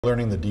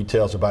Learning the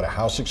details about a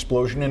house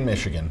explosion in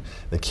Michigan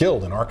that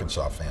killed an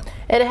Arkansas family.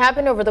 It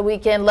happened over the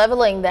weekend,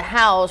 leveling the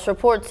house.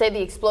 Reports say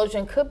the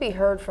explosion could be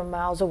heard from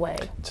miles away.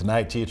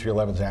 Tonight, THV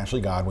 11's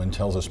Ashley Godwin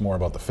tells us more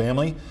about the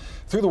family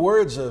through the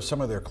words of some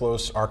of their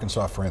close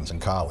Arkansas friends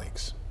and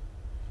colleagues.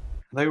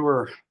 They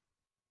were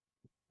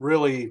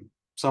really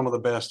some of the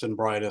best and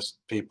brightest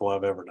people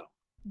I've ever known.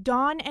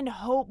 Don and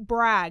Hope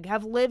Bragg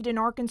have lived in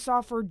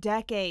Arkansas for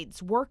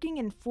decades, working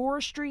in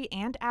forestry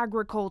and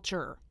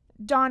agriculture.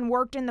 Don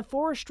worked in the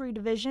forestry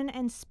division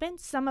and spent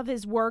some of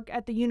his work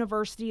at the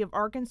University of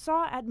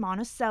Arkansas at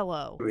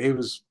Monticello. He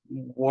was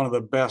one of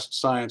the best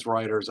science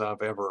writers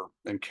I've ever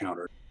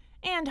encountered.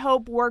 And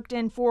Hope worked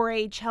in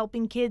 4-H,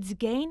 helping kids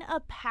gain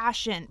a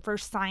passion for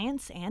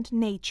science and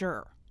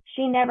nature.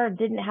 She never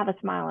didn't have a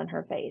smile on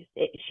her face.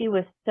 She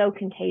was so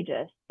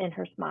contagious in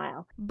her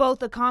smile.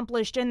 Both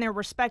accomplished in their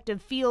respective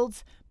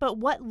fields, but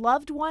what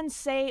loved ones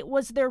say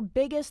was their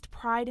biggest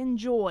pride and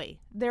joy,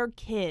 their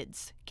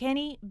kids,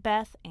 Kenny,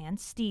 Beth, and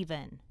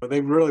Stephen. But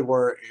they really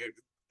were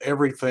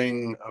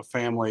everything a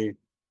family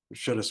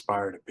should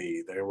aspire to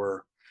be. They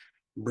were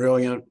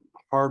brilliant,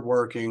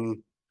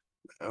 hardworking,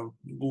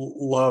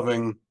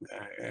 loving,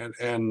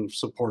 and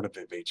supportive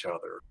of each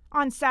other.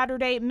 On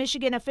Saturday,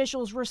 Michigan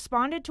officials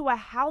responded to a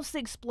house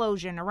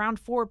explosion around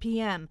 4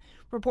 p.m.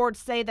 Reports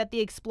say that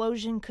the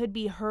explosion could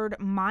be heard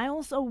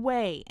miles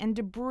away and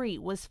debris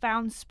was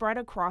found spread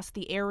across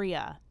the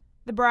area.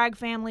 The Bragg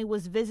family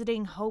was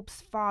visiting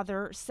Hope's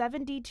father,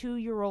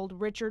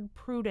 72-year-old Richard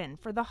Pruden,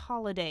 for the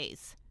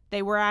holidays.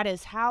 They were at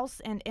his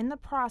house and in the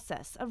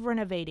process of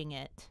renovating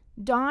it.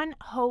 Don,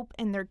 Hope,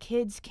 and their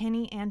kids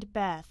Kenny and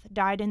Beth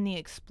died in the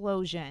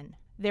explosion.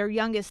 Their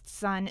youngest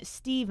son,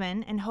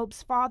 Stephen, and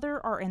Hope's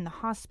father are in the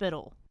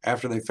hospital.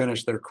 After they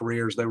finished their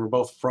careers, they were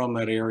both from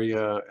that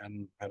area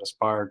and had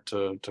aspired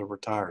to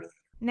retire.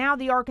 Now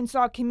the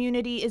Arkansas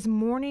community is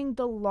mourning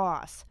the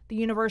loss. The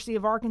University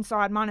of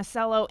Arkansas at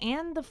Monticello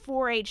and the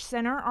 4-H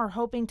Center are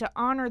hoping to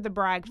honor the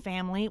Bragg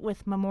family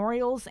with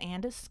memorials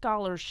and a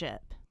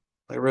scholarship.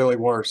 They really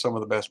were some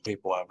of the best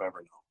people I've ever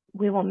known.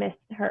 We will miss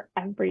her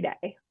every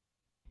day.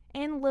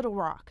 In Little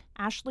Rock,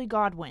 Ashley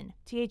Godwin,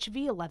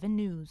 THV 11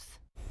 News.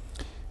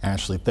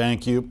 Ashley,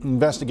 thank you.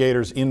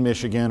 Investigators in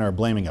Michigan are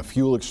blaming a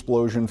fuel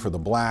explosion for the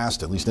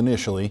blast, at least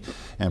initially,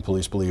 and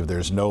police believe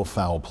there's no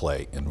foul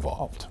play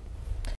involved.